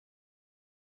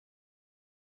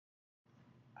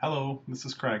Hello, this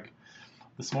is Craig.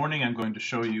 This morning I'm going to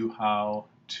show you how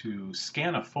to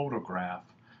scan a photograph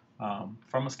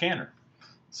from a scanner.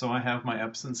 So I have my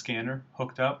Epson scanner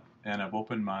hooked up and I've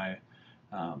opened my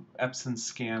Epson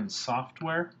scan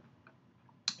software,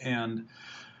 and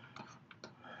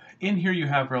in here you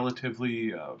have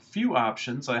relatively few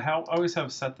options. I always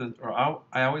set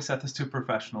this to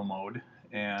professional mode,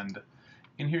 and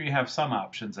in here you have some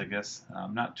options, I guess,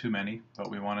 not too many, but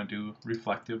we want to do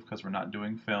reflective because we're not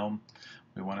doing film.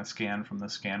 We want to scan from the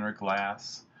scanner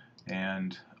glass,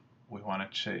 and we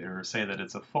want to say that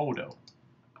it's a photo.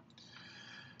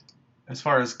 As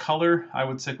far as color, I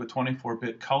would stick with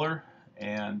 24-bit color,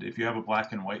 and if you have a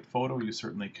black and white photo, you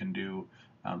certainly can do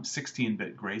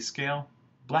 16-bit grayscale.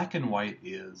 Black and white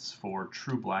is for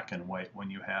true black and white when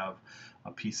you have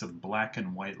a piece of black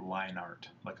and white line art,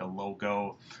 like a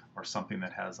logo or something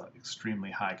that has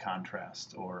extremely high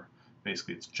contrast, or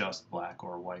basically it's just black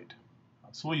or white.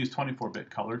 So we'll use 24-bit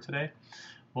color today.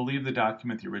 We'll leave the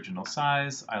document the original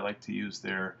size. I like to use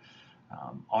their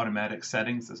automatic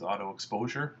settings as auto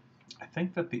exposure. I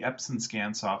think that the Epson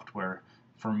scan software,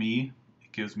 for me,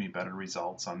 it gives me better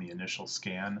results on the initial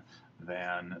scan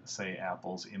than, say,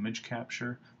 Apple's image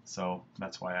capture. So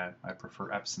that's why I prefer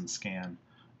Epson scan.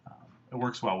 It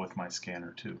works well with my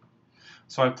scanner too.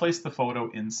 So I place the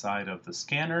photo inside of the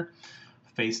scanner,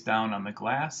 face down on the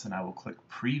glass, and I will click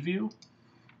Preview.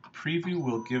 Preview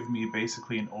will give me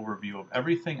basically an overview of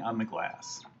everything on the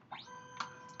glass.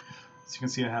 So you can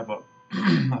see I have a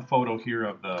photo here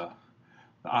of the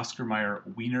Oscar Mayer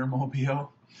Wienermobile,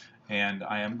 and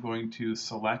I am going to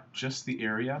select just the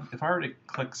area. If I were to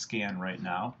click Scan right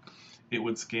now, it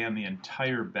would scan the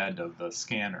entire bed of the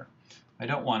scanner. I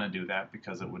don't want to do that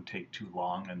because it would take too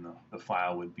long and the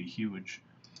file would be huge.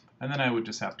 And then I would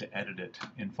just have to edit it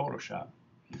in Photoshop.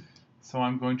 So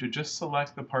I'm going to just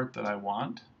select the part that I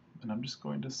want, and I'm just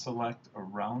going to select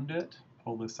around it,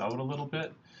 pull this out a little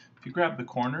bit. If you grab the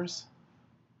corners,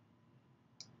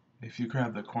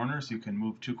 you can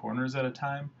move two corners at a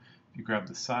time. If you grab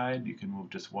the side, you can move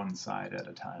just one side at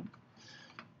a time.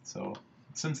 So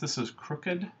since this is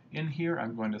crooked in here,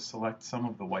 I'm going to select some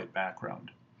of the white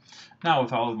background. Now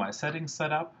with all of my settings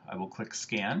set up, I will click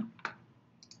Scan,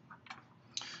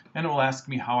 and it will ask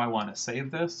me how I want to save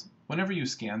this. Whenever you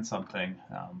scan something,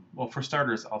 well, for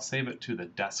starters, I'll save it to the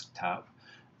desktop.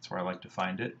 That's where I like to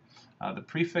find it. The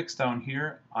prefix down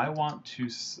here, I want to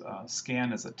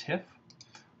scan as a TIFF.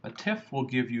 A TIFF will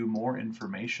give you more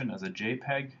information as a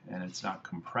JPEG, and it's not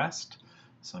compressed.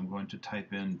 So I'm going to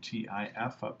type in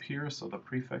TIF up here, so the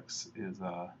prefix is,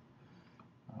 so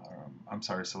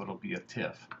it'll be a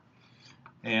TIFF.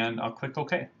 And I'll click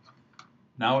OK.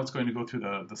 Now it's going to go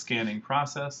through the scanning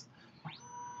process.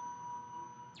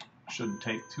 Shouldn't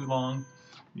take too long.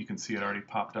 You can see it already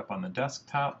popped up on the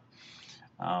desktop.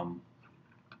 Now,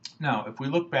 if we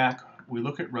look back, we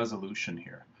look at resolution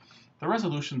here. The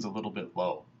resolution's a little bit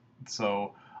low,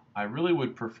 so I really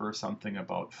would prefer something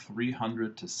about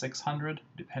 300 to 600,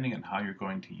 depending on how you're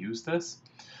going to use this.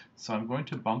 So I'm going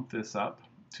to bump this up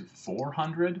to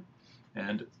 400,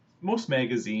 and most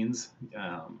magazines,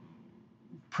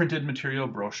 printed material,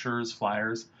 brochures,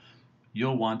 flyers,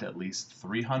 you'll want at least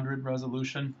 300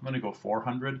 resolution. I'm going to go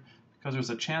 400 because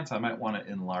there's a chance I might want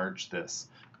to enlarge this,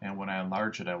 and when I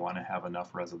enlarge it, I want to have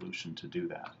enough resolution to do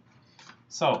that.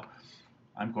 So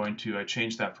I'm going to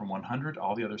change that from 100.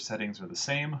 All the other settings are the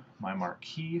same. My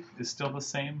marquee is still the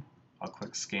same. I'll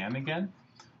click Scan again.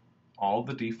 All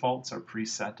the defaults are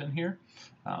preset in here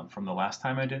from the last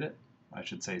time I did it. I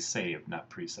should say saved, not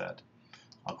preset.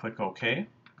 I'll click OK,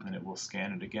 and it will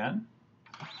scan it again.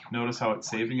 Notice how it's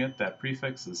saving it. That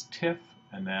prefix is TIFF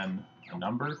and then a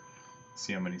number.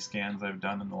 See how many scans I've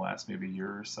done in the last maybe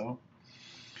year or so.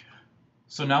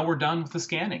 So now we're done with the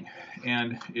scanning,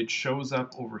 and it shows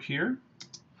up over here.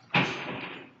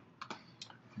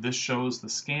 This shows the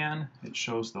scan. It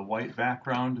shows the white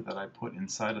background that I put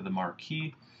inside of the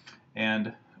marquee,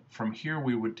 and from here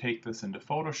we would take this into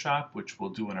Photoshop, which we'll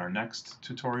do in our next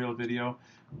tutorial video.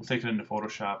 We'll take it into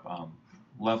Photoshop,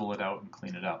 level it out, and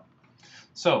clean it up.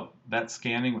 So that's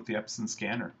scanning with the Epson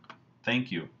scanner.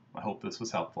 Thank you. I hope this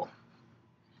was helpful.